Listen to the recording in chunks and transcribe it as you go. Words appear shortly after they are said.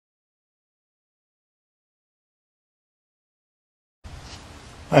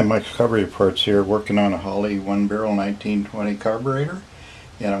Hi, Mike's Carburetor Parts here, working on a Holley 1-barrel 1920 carburetor,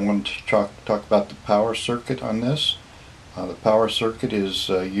 and I want to talk about the power circuit on this. The power circuit is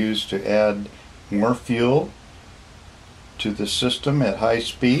used to add more fuel to the system at high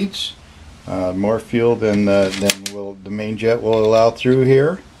speeds, more fuel than the main jet will allow through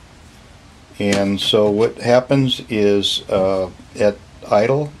here. And so what happens is at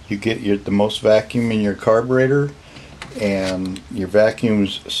idle you get the most vacuum in your carburetor, and your vacuum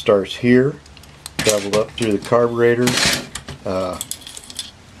starts here, travel up through the carburetor,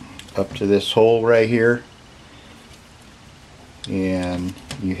 up to this hole right here, and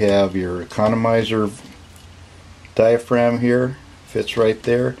you have your economizer diaphragm here, fits right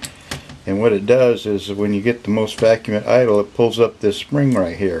there. And what it does is when you get the most vacuum at idle, it pulls up this spring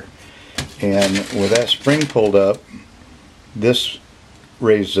right here, and with that spring pulled up, this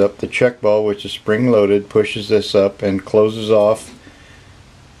raises up the check ball, which is spring loaded, pushes this up and closes off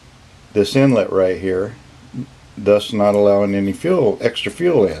this inlet right here, thus not allowing any extra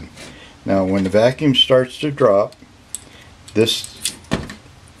fuel in. Now when the vacuum starts to drop, this,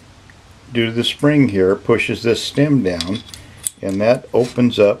 due to the spring here, pushes this stem down, and that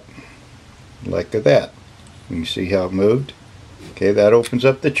opens up like that. You see how it moved? Okay, that opens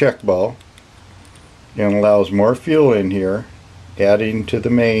up the check ball and allows more fuel in here, adding to the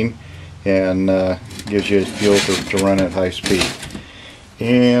main, and gives you fuel to run at high speed.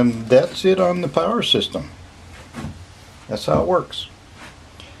 And that's it on the power system. That's how it works.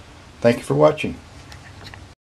 Thank you for watching.